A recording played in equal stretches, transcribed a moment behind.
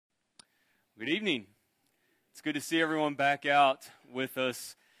Good evening. It's good to see everyone back out with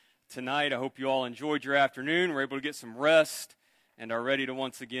us tonight. I hope you all enjoyed your afternoon, were able to get some rest, and are ready to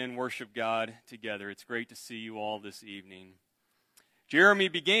once again worship God together. It's great to see you all this evening. Jeremy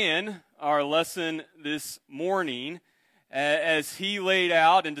began our lesson this morning as he laid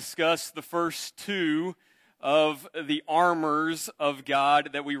out and discussed the first two of the armors of God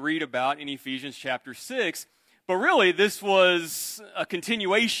that we read about in Ephesians chapter 6. But really, this was a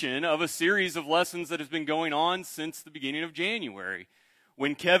continuation of a series of lessons that has been going on since the beginning of January.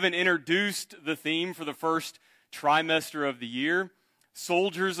 When Kevin introduced the theme for the first trimester of the year,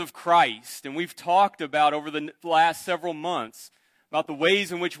 Soldiers of Christ, and we've talked about over the last several months about the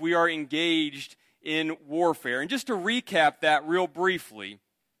ways in which we are engaged in warfare. And just to recap that real briefly,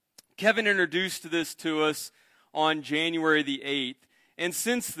 Kevin introduced this to us on January the 8th. And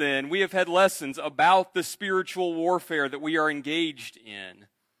since then, we have had lessons about the spiritual warfare that we are engaged in.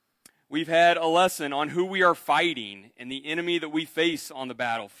 We've had a lesson on who we are fighting and the enemy that we face on the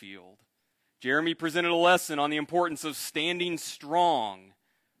battlefield. Jeremy presented a lesson on the importance of standing strong.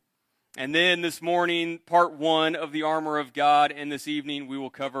 And then this morning, part 1 of the armor of God, and this evening we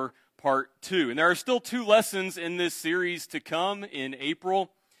will cover part 2. And there are still 2 lessons in this series to come in April.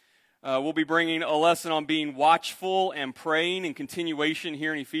 We'll be bringing a lesson on being watchful and praying in continuation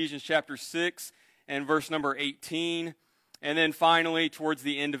here in Ephesians chapter 6 and verse number 18. And then finally, towards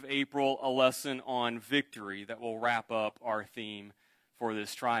the end of April, a lesson on victory that will wrap up our theme for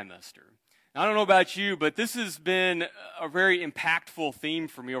this trimester. Now, I don't know about you, but this has been a very impactful theme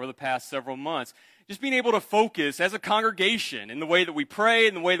for me over the past several months. Just being able to focus as a congregation in the way that we pray,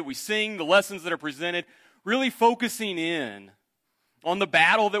 in the way that we sing, the lessons that are presented, really focusing in on the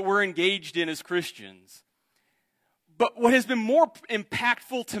battle that we're engaged in as Christians. But what has been more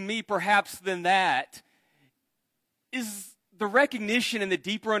impactful to me perhaps than that is the recognition and the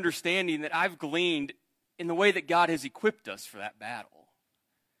deeper understanding that I've gleaned in the way that God has equipped us for that battle.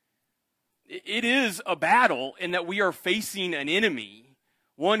 It is a battle in that we are facing an enemy,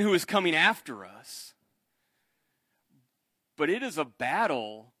 one who is coming after us. But it is a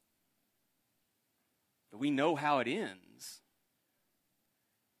battle that we know how it ends.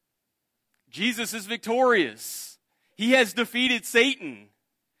 Jesus is victorious. He has defeated Satan.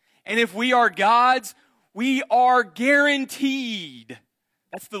 And if we are God's, we are guaranteed.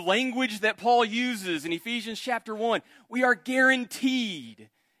 That's the language that Paul uses in Ephesians chapter 1. We are guaranteed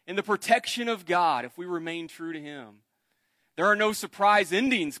in the protection of God if we remain true to Him. There are no surprise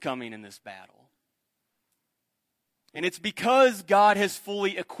endings coming in this battle. And it's because God has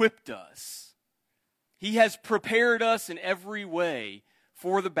fully equipped us. He has prepared us in every way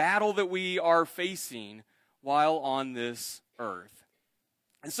for the battle that we are facing while on this earth.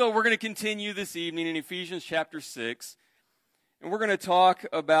 And so we're going to continue this evening in Ephesians chapter 6, and we're going to talk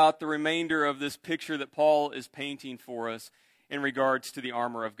about the remainder of this picture that Paul is painting for us in regards to the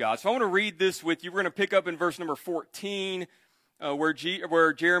armor of God. So I want to read this with you. We're going to pick up in verse number 14, where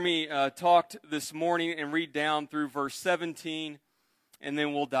Jeremy talked this morning, and read down through verse 17, and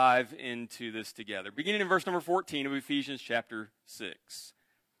then we'll dive into this together. Beginning in verse number 14 of Ephesians chapter 6.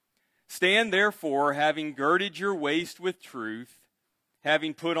 Stand therefore, having girded your waist with truth,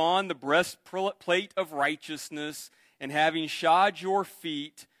 having put on the breastplate of righteousness, and having shod your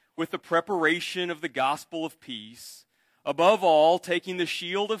feet with the preparation of the gospel of peace, above all, taking the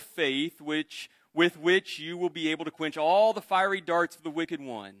shield of faith, with which you will be able to quench all the fiery darts of the wicked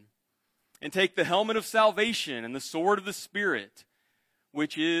one, and take the helmet of salvation and the sword of the Spirit,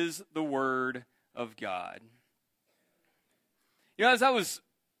 which is the word of God. You know, as I was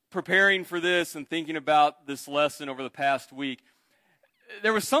preparing for this and thinking about this lesson over the past week,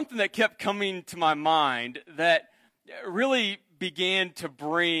 there was something that kept coming to my mind that really began to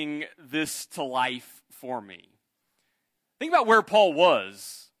bring this to life for me. Think about where Paul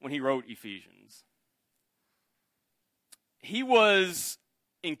was when he wrote Ephesians. He was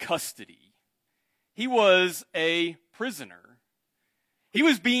in custody. He was a prisoner. He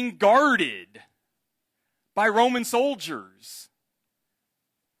was being guarded by Roman soldiers.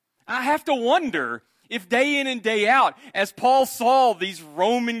 I have to wonder if day in and day out, as Paul saw these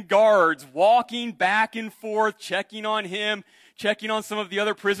Roman guards walking back and forth, checking on him, checking on some of the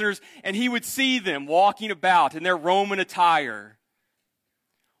other prisoners, and he would see them walking about in their Roman attire,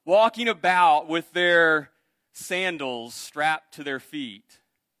 walking about with their sandals strapped to their feet,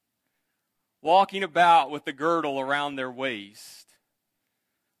 walking about with the girdle around their waist,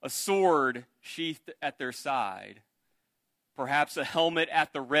 a sword sheathed at their side, perhaps a helmet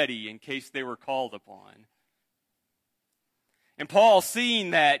at the ready in case they were called upon. And Paul,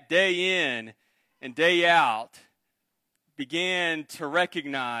 seeing that day in and day out, began to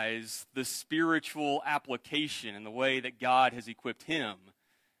recognize the spiritual application and the way that God has equipped him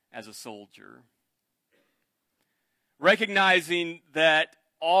as a soldier. Recognizing that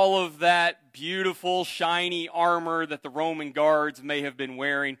all of that beautiful, shiny armor that the Roman guards may have been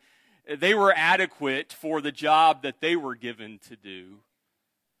wearing, they were adequate for the job that they were given to do.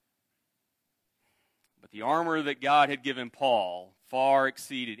 But the armor that God had given Paul far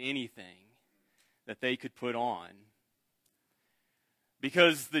exceeded anything that they could put on.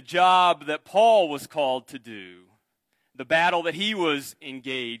 Because the job that Paul was called to do, the battle that he was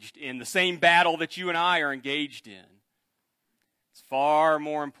engaged in, the same battle that you and I are engaged in, it's far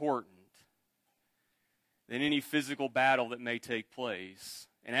more important than any physical battle that may take place.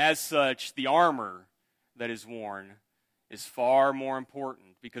 And as such, the armor that is worn is far more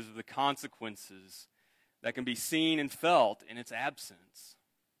important because of the consequences that can be seen and felt in its absence.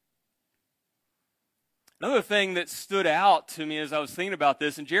 Another thing that stood out to me as I was thinking about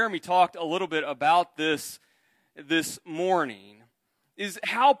this, and Jeremy talked a little bit about this morning, is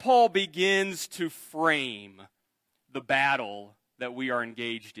how Paul begins to frame the battle that we are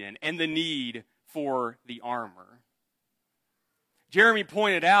engaged in and the need for the armor. Jeremy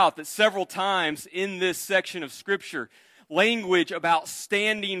pointed out that several times in this section of Scripture, language about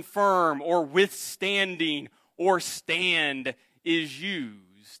standing firm or withstanding or stand is used.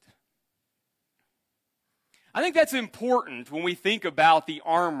 I think that's important when we think about the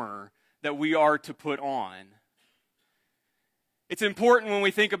armor that we are to put on. It's important when we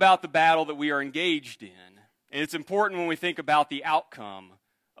think about the battle that we are engaged in. And it's important when we think about the outcome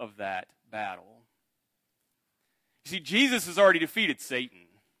of that battle. You see, Jesus has already defeated Satan.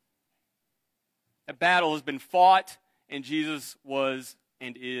 That battle has been fought, and Jesus was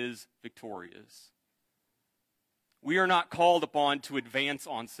and is victorious. We are not called upon to advance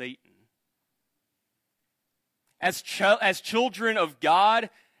on Satan. As children of God,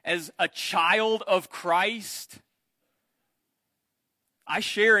 as a child of Christ, I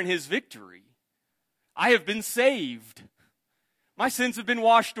share in his victory. I have been saved. My sins have been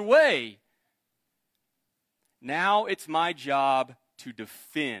washed away. Now it's my job to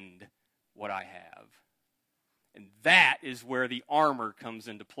defend what I have. And that is where the armor comes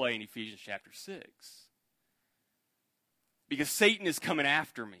into play in Ephesians chapter 6. Because Satan is coming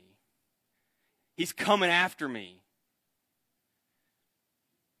after me. He's coming after me.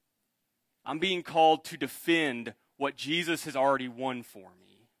 I'm being called to defend what Jesus has already won for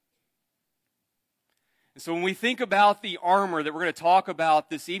me. And so when we think about the armor that we're going to talk about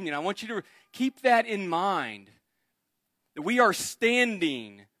this evening, I want you to keep that in mind. That we are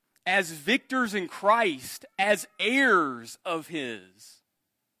standing as victors in Christ, as heirs of his.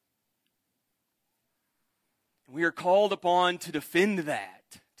 And we are called upon to defend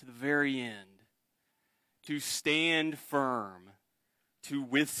that to the very end. To stand firm. To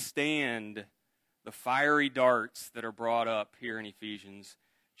withstand the fiery darts that are brought up here in Ephesians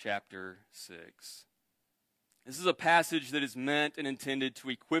chapter 6. This is a passage that is meant and intended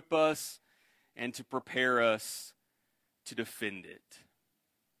to equip us and to prepare us to defend it.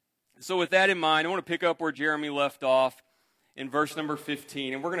 So with that in mind, I want to pick up where Jeremy left off in verse number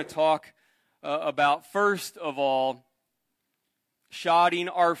 15. And we're going to talk about, first of all, shodding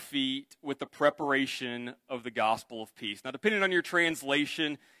our feet with the preparation of the gospel of peace. Now, depending on your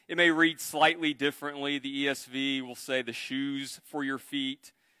translation, it may read slightly differently. The ESV will say the shoes for your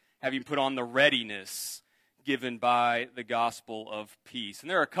feet, having put on the readiness given by the gospel of peace. And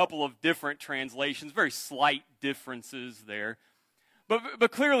there are a couple of different translations, very slight differences there.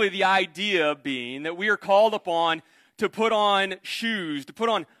 But clearly the idea being that we are called upon to put on shoes, to put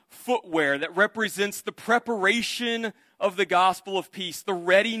on footwear that represents the preparation of the gospel of peace, the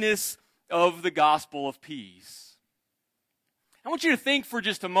readiness of the gospel of peace. I want you to think for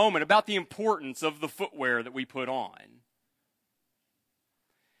just a moment about the importance of the footwear that we put on.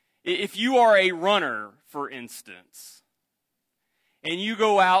 If you are a runner, for instance, and you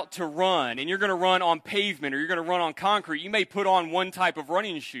go out to run, and you're going to run on pavement or you're going to run on concrete, you may put on one type of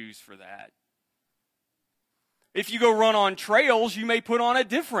running shoes for that. If you go run on trails, you may put on a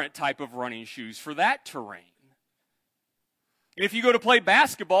different type of running shoes for that terrain. And if you go to play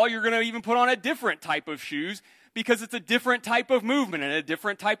basketball, you're going to even put on a different type of shoes because it's a different type of movement and a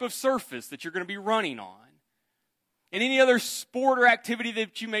different type of surface that you're going to be running on. And any other sport or activity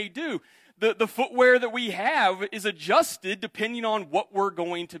that you may do, the footwear that we have is adjusted depending on what we're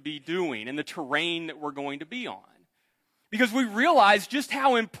going to be doing and the terrain that we're going to be on. Because we realize just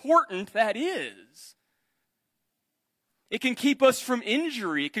how important that is. It can keep us from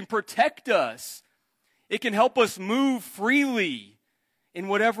injury. It can protect us. It can help us move freely in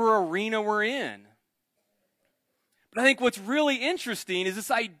whatever arena we're in. But I think what's really interesting is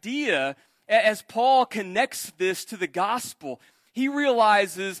this idea, as Paul connects this to the gospel, he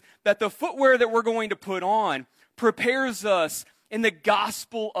realizes that the footwear that we're going to put on prepares us in the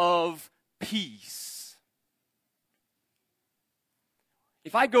gospel of peace.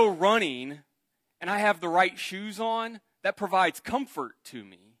 If I go running and I have the right shoes on, that provides comfort to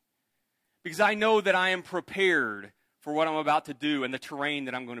me because I know that I am prepared for what I'm about to do and the terrain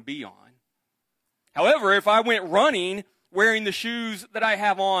that I'm going to be on. However, if I went running wearing the shoes that I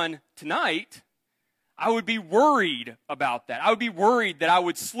have on tonight, I would be worried about that. I would be worried that I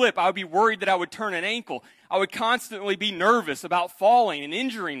would slip. I would be worried that I would turn an ankle. I would constantly be nervous about falling and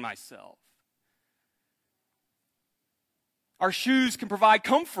injuring myself. Our shoes can provide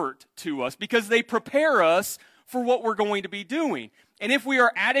comfort to us because they prepare us for what we're going to be doing. And if we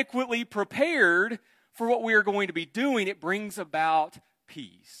are adequately prepared for what we are going to be doing, it brings about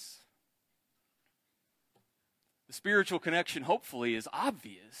peace. The spiritual connection, hopefully, is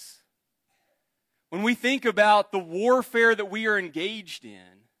obvious. When we think about the warfare that we are engaged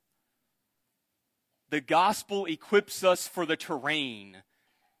in, the gospel equips us for the terrain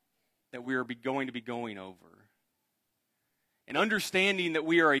that we are going to be going over. And understanding that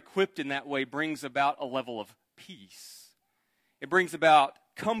we are equipped in that way brings about a level of peace. It brings about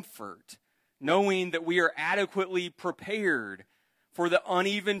comfort, knowing that we are adequately prepared for the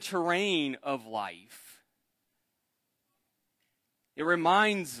uneven terrain of life. It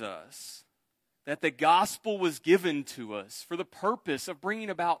reminds us that the gospel was given to us for the purpose of bringing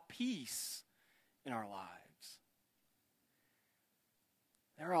about peace in our lives.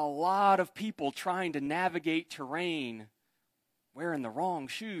 There are a lot of people trying to navigate terrain wearing the wrong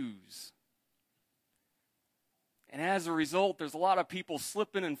shoes. And as a result, there's a lot of people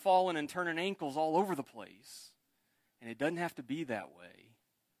slipping and falling and turning ankles all over the place. And it doesn't have to be that way.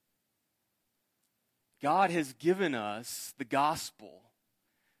 God has given us the gospel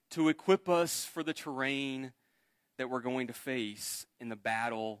to equip us for the terrain that we're going to face in the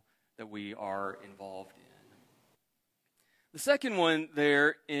battle that we are involved in. The second one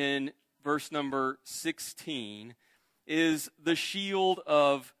there in verse number 16 is the shield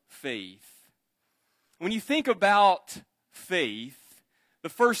of faith. When you think about faith, the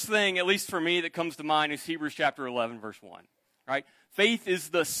first thing, at least for me, that comes to mind is Hebrews chapter 11, verse 1. Right? Faith is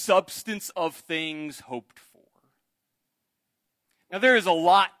the substance of things hoped for. Now, there is a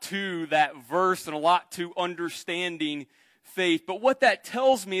lot to that verse and a lot to understanding faith, but what that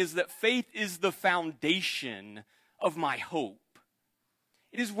tells me is that faith is the foundation of my hope.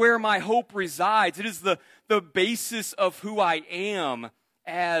 It is where my hope resides. It is the basis of who I am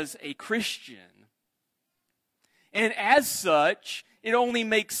as a Christian. And as such, it only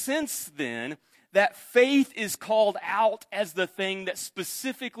makes sense then that faith is called out as the thing that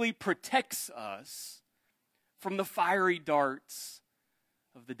specifically protects us from the fiery darts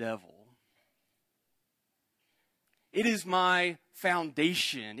of the devil. It is my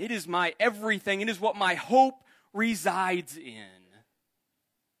foundation. It is my everything. It is what my hope resides in.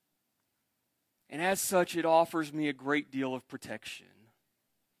 And as such, it offers me a great deal of protection.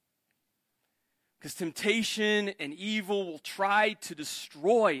 Because temptation and evil will try to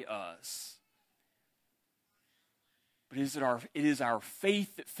destroy us. But it is our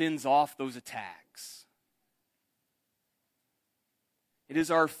faith that fends off those attacks. It is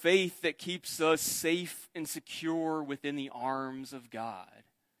our faith that keeps us safe and secure within the arms of God.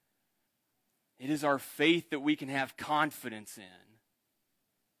 It is our faith that we can have confidence in.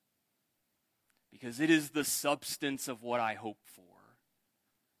 Because it is the substance of what I hope for.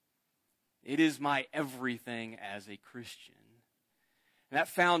 It is my everything as a Christian. And that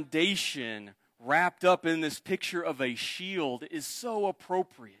foundation wrapped up in this picture of a shield is so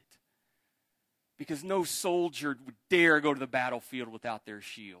appropriate. Because no soldier would dare go to the battlefield without their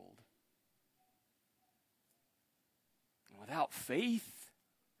shield. And without faith,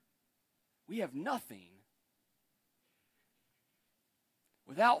 we have nothing.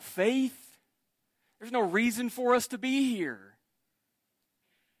 Without faith, there's no reason for us to be here.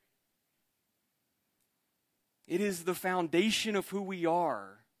 It is the foundation of who we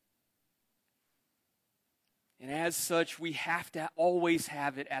are. And as such, we have to always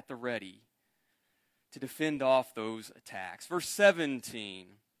have it at the ready to defend off those attacks. Verse 17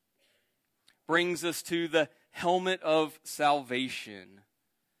 brings us to the helmet of salvation.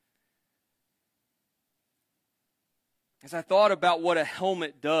 As I thought about what a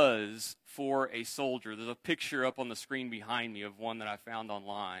helmet does for a soldier, there's a picture up on the screen behind me of one that I found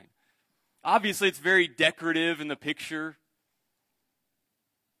online. Obviously, it's very decorative in the picture.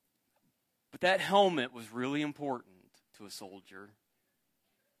 But that helmet was really important to a soldier.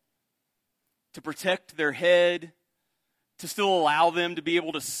 To protect their head, to still allow them to be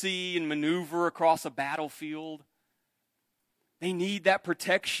able to see and maneuver across a battlefield. They need that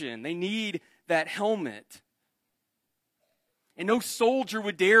protection. They need that helmet. And no soldier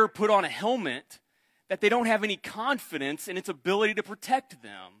would dare put on a helmet that they don't have any confidence in its ability to protect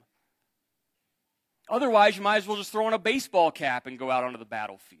them. Otherwise, you might as well just throw on a baseball cap and go out onto the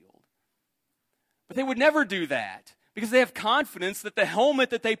battlefield. But they would never do that because they have confidence that the helmet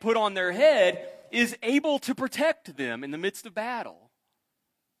that they put on their head is able to protect them in the midst of battle.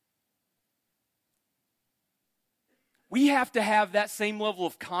 We have to have that same level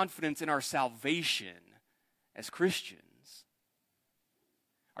of confidence in our salvation as Christians.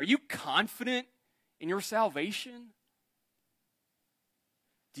 Are you confident in your salvation?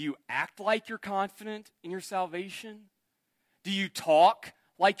 Do you act like you're confident in your salvation? Do you talk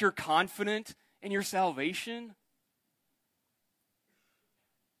like you're confident in your salvation?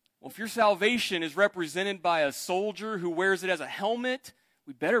 Well, if your salvation is represented by a soldier who wears it as a helmet,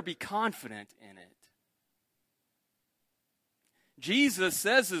 we better be confident in it. Jesus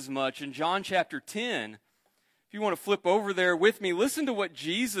says as much in John chapter 10. If you want to flip over there with me, listen to what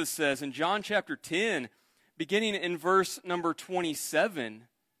Jesus says in John chapter 10, beginning in verse number 27.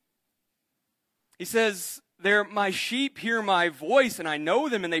 He says, "There, my sheep hear my voice, and I know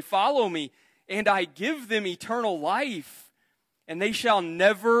them, and they follow me, and I give them eternal life, and they shall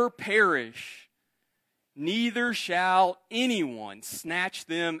never perish. Neither shall anyone snatch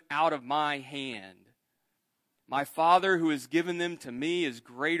them out of my hand. My Father who has given them to me is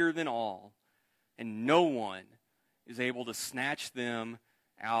greater than all, and no one is able to snatch them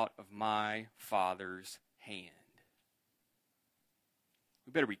out of my Father's hand."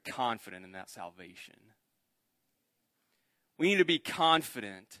 We better be confident in that salvation. We need to be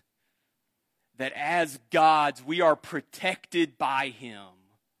confident that as God's, we are protected by Him.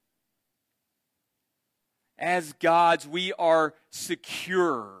 As God's, we are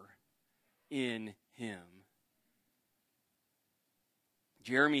secure in Him.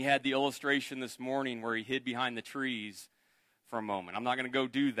 Jeremy had the illustration this morning where he hid behind the trees for a moment. I'm not going to go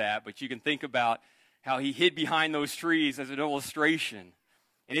do that, but you can think about how he hid behind those trees as an illustration.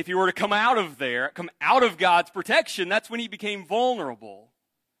 And if he were to come out of there, come out of God's protection, that's when he became vulnerable.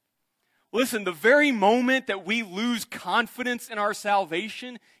 Listen, the very moment that we lose confidence in our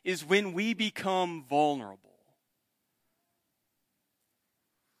salvation is when we become vulnerable.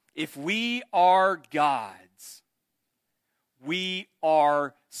 If we are God's, we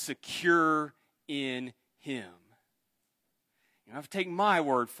are secure in Him. You don't have to take my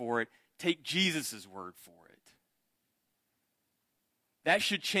word for it. Take Jesus' word for it. That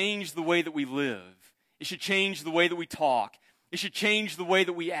should change the way that we live. It should change the way that we talk. It should change the way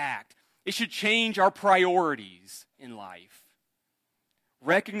that we act. It should change our priorities in life.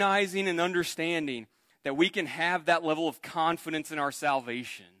 Recognizing and understanding that we can have that level of confidence in our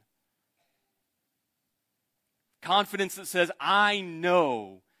salvation. Confidence that says, I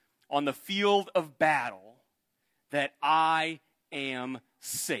know on the field of battle that I am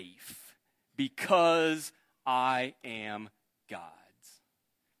safe because I am God's.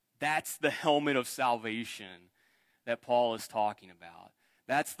 That's the helmet of salvation that Paul is talking about.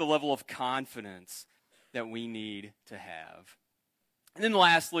 That's the level of confidence that we need to have. And then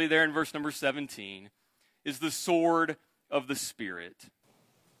lastly, there in verse number 17, is the sword of the Spirit.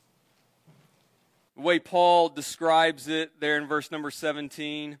 The way Paul describes it there in verse number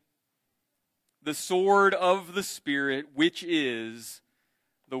 17, the sword of the Spirit, which is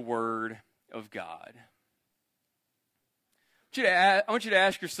the Word of God. I want you to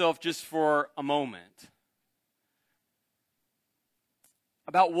ask yourself just for a moment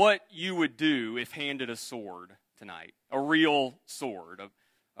about what you would do if handed a sword tonight. A real sword,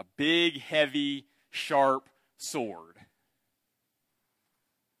 a big, heavy, sharp sword.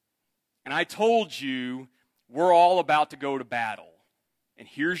 And I told you, we're all about to go to battle. And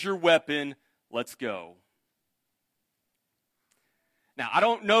here's your weapon, let's go. Now, I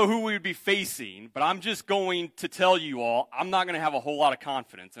don't know who we would be facing, but I'm just going to tell you all, I'm not going to have a whole lot of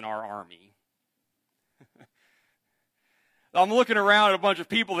confidence in our army. I'm looking around at a bunch of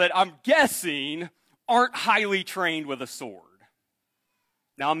people that I'm guessing aren't highly trained with a sword.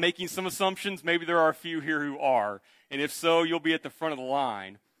 Now, I'm making some assumptions. Maybe there are a few here who are. And if so, you'll be at the front of the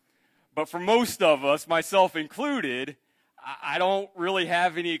line. But for most of us, myself included, I don't really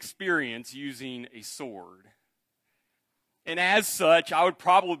have any experience using a sword. And as such, I would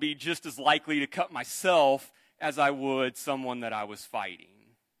probably be just as likely to cut myself as I would someone that I was fighting.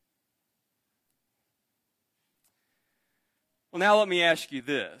 Well, now let me ask you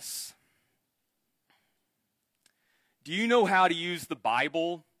this. Do you know how to use the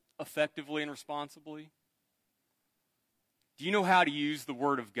Bible effectively and responsibly? Do you know how to use the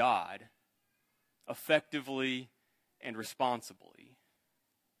Word of God effectively and responsibly?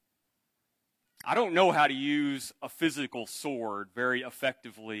 I don't know how to use a physical sword very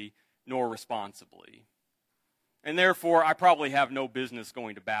effectively nor responsibly. And therefore, I probably have no business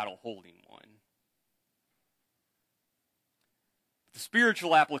going to battle holding one. The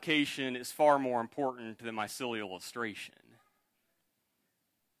spiritual application is far more important than my silly illustration.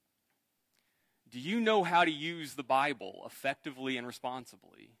 Do you know how to use the Bible effectively and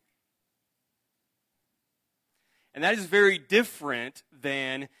responsibly? And that is very different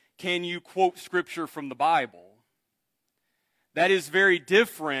than, can you quote Scripture from the Bible? That is very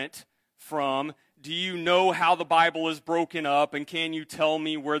different from, do you know how the Bible is broken up, and can you tell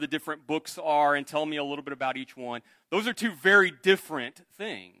me where the different books are and tell me a little bit about each one? Those are two very different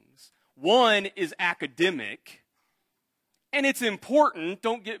things. One is academic, and it's important,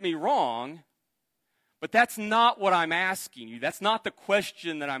 don't get me wrong, but that's not what I'm asking you. That's not the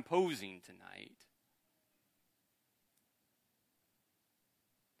question that I'm posing tonight.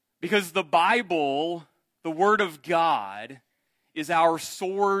 Because the Bible, the Word of God, is our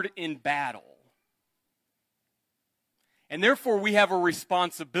sword in battle. And therefore we have a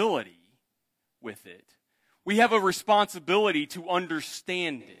responsibility with it. We have a responsibility to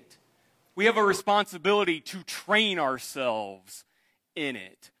understand it. We have a responsibility to train ourselves in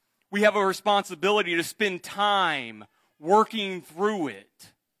it. We have a responsibility to spend time working through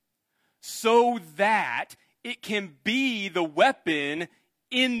it so that it can be the weapon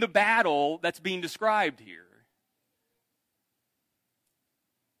in the battle that's being described here.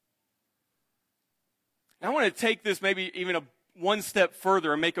 And I want to take this maybe even one step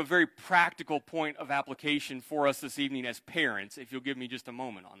further and make a very practical point of application for us this evening as parents, if you'll give me just a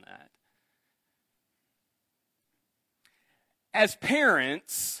moment on that. As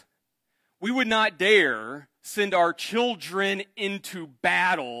parents, we would not dare send our children into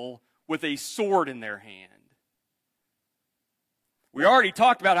battle with a sword in their hand. We already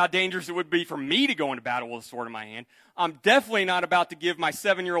talked about how dangerous it would be for me to go into battle with a sword in my hand. I'm definitely not about to give my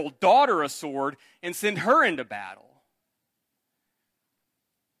 7-year-old daughter a sword and send her into battle.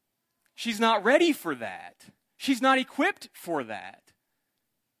 She's not ready for that. She's not equipped for that.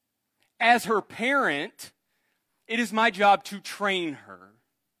 As her parent, it is my job to train her.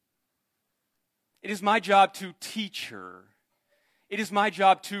 It is my job to teach her. It is my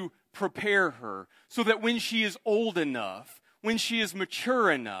job to prepare her so that when she is old enough, when she is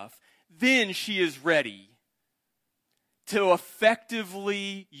mature enough, then she is ready to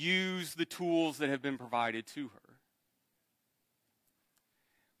effectively use the tools that have been provided to her.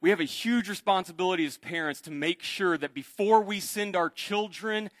 We have a huge responsibility as parents to make sure that before we send our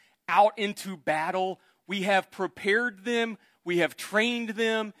children out into battle, we have prepared them, we have trained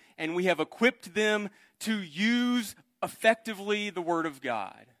them, and we have equipped them to use effectively the Word of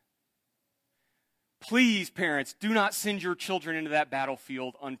God. Please, parents, do not send your children into that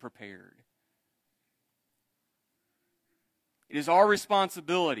battlefield unprepared. It is our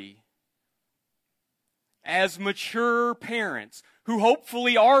responsibility as mature parents who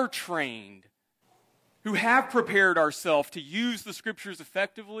hopefully are trained, who have prepared ourselves to use the Scriptures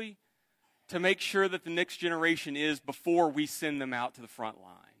effectively, to make sure that the next generation is before we send them out to the front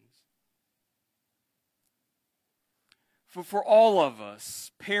lines. For all of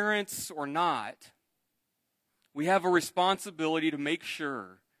us, parents or not, we have a responsibility to make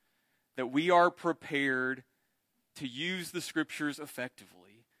sure that we are prepared to use the Scriptures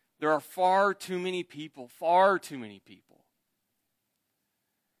effectively. There are far too many people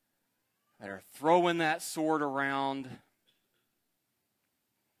that are throwing that sword around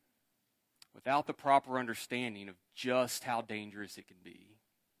without the proper understanding of just how dangerous it can be.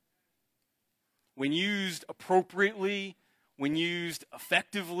 When used appropriately, when used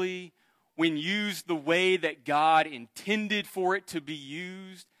effectively, when used the way that God intended for it to be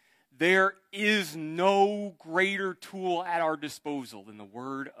used, there is no greater tool at our disposal than the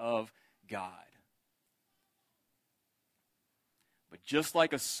Word of God. But just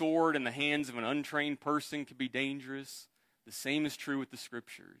like a sword in the hands of an untrained person can be dangerous, the same is true with the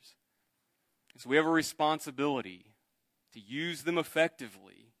Scriptures. So we have a responsibility to use them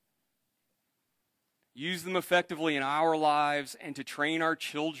effectively. Use them effectively in our lives and to train our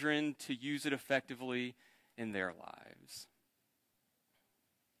children to use it effectively in their lives.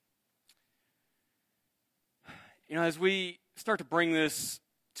 You know, as we start to bring this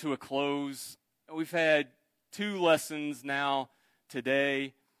to a close, we've had 2 lessons now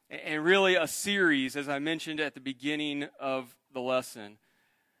today, and really a series, as I mentioned at the beginning of the lesson,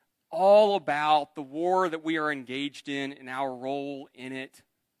 all about the war that we are engaged in and our role in it.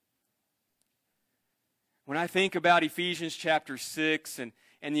 When I think about Ephesians chapter 6 and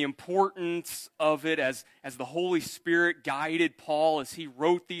the importance of it as the Holy Spirit guided Paul as he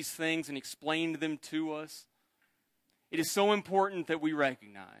wrote these things and explained them to us, it is so important that we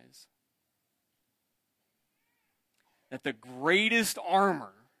recognize that the greatest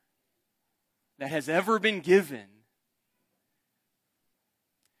armor that has ever been given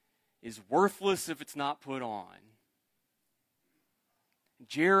is worthless if it's not put on.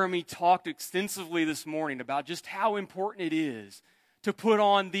 Jeremy talked extensively this morning about just how important it is to put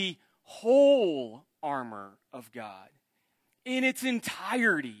on the whole armor of God in its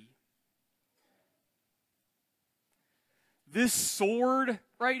entirety. This sword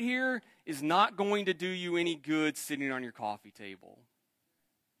right here is not going to do you any good sitting on your coffee table.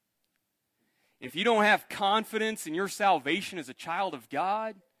 If you don't have confidence in your salvation as a child of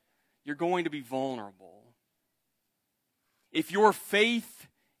God, you're going to be vulnerable. If your faith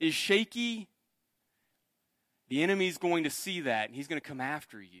is shaky, the enemy is going to see that, and he's going to come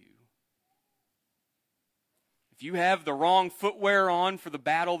after you. If you have the wrong footwear on for the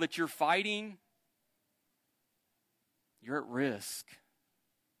battle that you're fighting, you're at risk.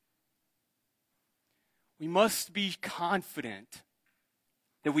 We must be confident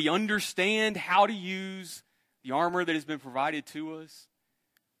that we understand how to use the armor that has been provided to us,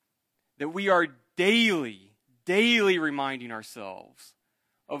 that we are daily reminding ourselves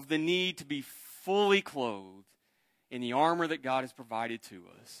of the need to be fully clothed in the armor that God has provided to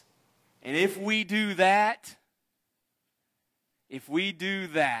us. And if we do that,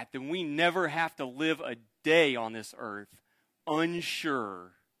 then we never have to live a day on this earth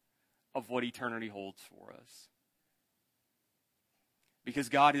unsure of what eternity holds for us. Because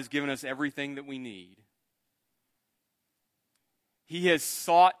God has given us everything that we need. He has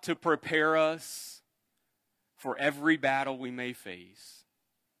sought to prepare us for every battle we may face.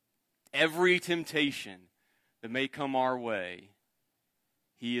 Every temptation that may come our way,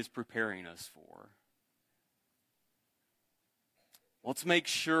 He is preparing us for. Let's make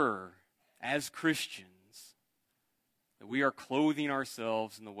sure, as Christians, that we are clothing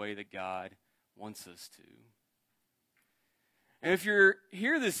ourselves in the way that God wants us to. And if you're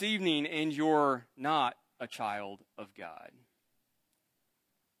here this evening and you're not a child of God,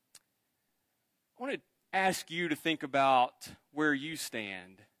 I want to ask you to think about where you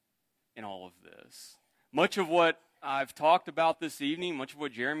stand in all of this. Much of what I've talked about this evening, much of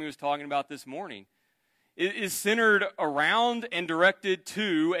what Jeremy was talking about this morning, is centered around and directed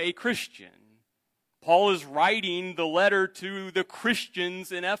to a Christian. Paul is writing the letter to the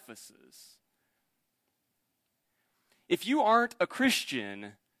Christians in Ephesus. If you aren't a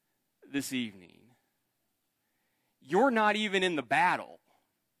Christian this evening, you're not even in the battle.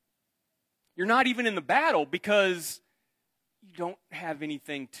 You're not even in the battle because you don't have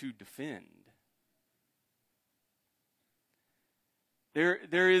anything to defend.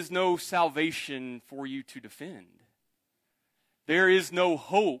 There is no salvation for you to defend. There is no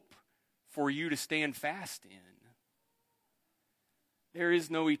hope for you to stand fast in. There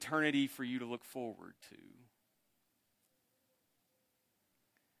is no eternity for you to look forward to.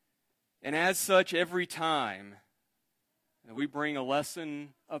 And as such, every time that we bring a lesson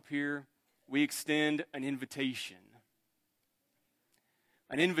up here, we extend an invitation.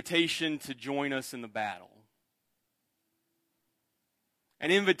 An invitation to join us in the battle.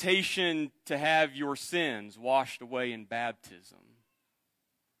 An invitation to have your sins washed away in baptism.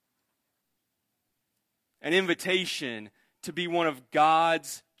 An invitation to be one of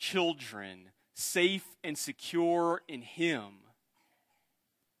God's children, safe and secure in Him.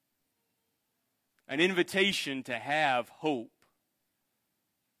 An invitation to have hope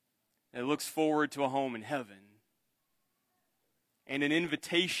that looks forward to a home in heaven. And an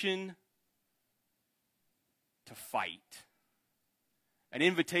invitation to fight. An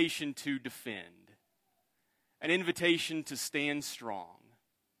invitation to defend. An invitation to stand strong.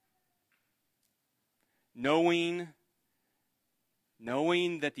 Knowing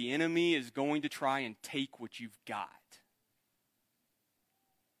that the enemy is going to try and take what you've got.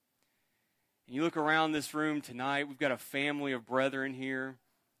 And you look around this room tonight, we've got a family of brethren here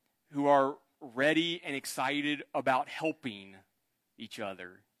who are ready and excited about helping each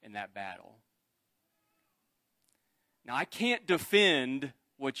other in that battle. Now, I can't defend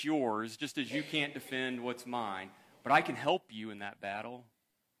what's yours, just as you can't defend what's mine, but I can help you in that battle.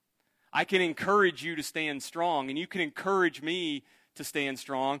 I can encourage you to stand strong, and you can encourage me to stand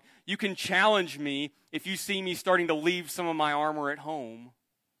strong. You can challenge me if you see me starting to leave some of my armor at home.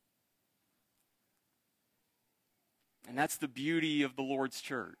 And that's the beauty of the Lord's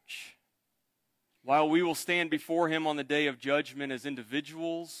church. While we will stand before Him on the day of judgment as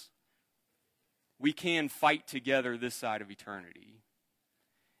individuals, we can fight together this side of eternity.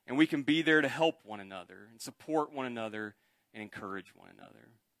 And we can be there to help one another and support one another and encourage one another.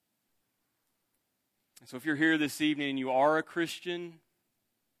 And so if you're here this evening and you are a Christian,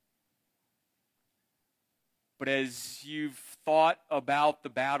 but as you've thought about the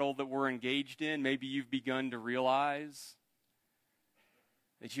battle that we're engaged in, maybe you've begun to realize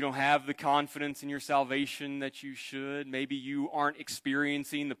that you don't have the confidence in your salvation that you should. Maybe you aren't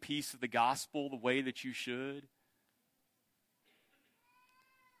experiencing the peace of the gospel the way that you should.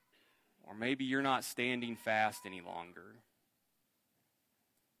 Or maybe you're not standing fast any longer.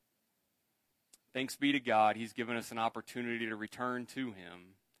 Thanks be to God, He's given us an opportunity to return to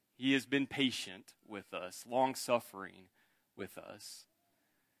Him. He has been patient with us, long-suffering with us.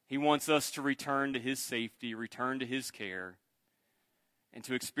 He wants us to return to His safety, return to His care, and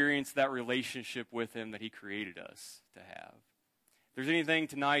to experience that relationship with Him that He created us to have. If there's anything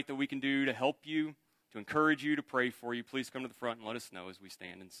tonight that we can do to help you, to encourage you, to pray for you, please come to the front and let us know as we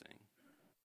stand and sing.